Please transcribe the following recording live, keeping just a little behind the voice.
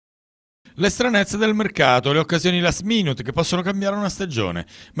Le stranezze del mercato, le occasioni last minute che possono cambiare una stagione.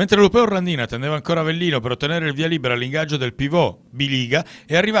 Mentre l'Upeo Orlandina attendeva ancora Avellino per ottenere il via libera all'ingaggio del pivot B-Liga,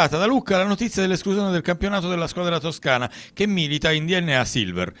 è arrivata da Lucca la notizia dell'esclusione del campionato della squadra toscana che milita in DNA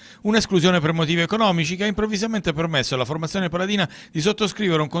Silver. Un'esclusione per motivi economici che ha improvvisamente permesso alla formazione paladina di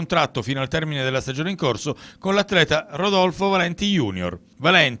sottoscrivere un contratto fino al termine della stagione in corso con l'atleta Rodolfo Valenti Junior.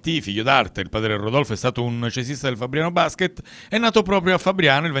 Valenti, figlio d'arte, il padre Rodolfo è stato un cesista del Fabriano Basket, è nato proprio a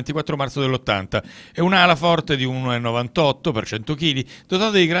Fabriano il 24 marzo dell'80. È un'ala forte di 1,98 per 100 kg,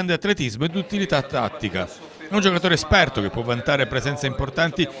 dotato di grande atletismo e di utilità tattica. È un giocatore esperto che può vantare presenze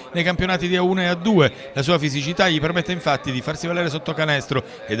importanti nei campionati di A1 e A2. La sua fisicità gli permette infatti di farsi valere sotto canestro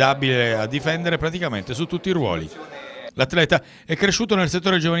ed è abile a difendere praticamente su tutti i ruoli. L'atleta è cresciuto nel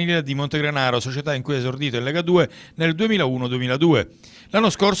settore giovanile di Montegranaro, società in cui ha esordito in Lega 2 nel 2001-2002. L'anno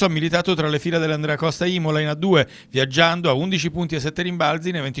scorso ha militato tra le fila dell'Andrea Costa Imola in A2, viaggiando a 11 punti e 7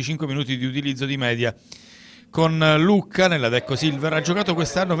 rimbalzi nei 25 minuti di utilizzo di media. Con Lucca, nella Decco Silver, ha giocato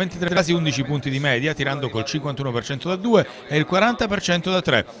quest'anno 23 quasi 11 punti di media, tirando col 51% da 2 e il 40% da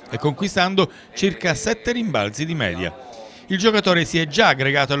 3 e conquistando circa 7 rimbalzi di media. Il giocatore si è già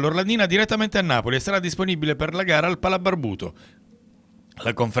aggregato all'Orlandina direttamente a Napoli e sarà disponibile per la gara al Palabarbuto.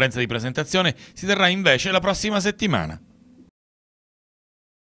 La conferenza di presentazione si terrà invece la prossima settimana.